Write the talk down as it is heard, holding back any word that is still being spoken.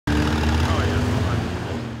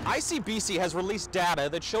ICBC has released data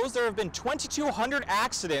that shows there have been 2,200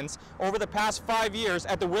 accidents over the past 5 years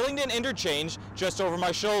at the Willingdon Interchange just over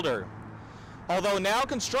my shoulder. Although now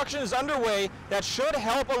construction is underway, that should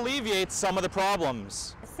help alleviate some of the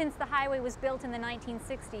problems. Since the highway was built in the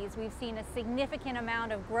 1960s, we've seen a significant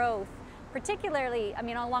amount of growth, particularly,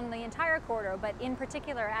 along the entire corridor, but in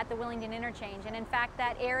particular at the Willingdon Interchange. And in fact,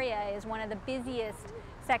 that area is one of the busiest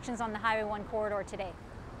sections on the Highway 1 corridor today.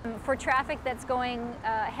 For traffic that's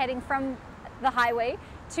heading from the highway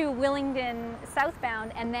to Willingdon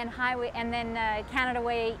southbound and then Canada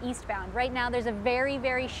Way eastbound. Right now there's a very,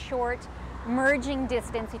 very short merging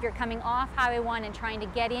distance if you're coming off Highway 1 and trying to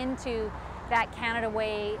get into that Canada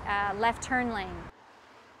Way left turn lane.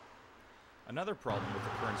 Another problem with the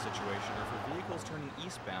current situation are for vehicles turning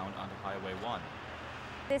eastbound onto Highway 1.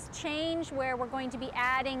 This change where we're going to be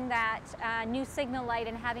adding that new signal light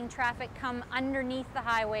and having traffic come underneath the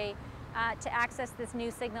highway to access this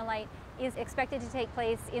new signal light is expected to take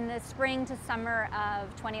place in the spring to summer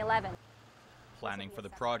of 2011. Planning for the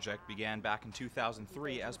project began back in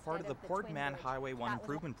 2003 as part of the Port Mann Highway 1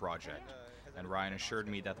 Improvement Project, and Ryan assured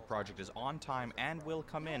me that the project is on time and will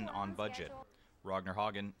come in on budget. Ragnar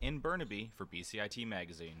Hagen in Burnaby for BCIT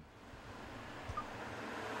Magazine.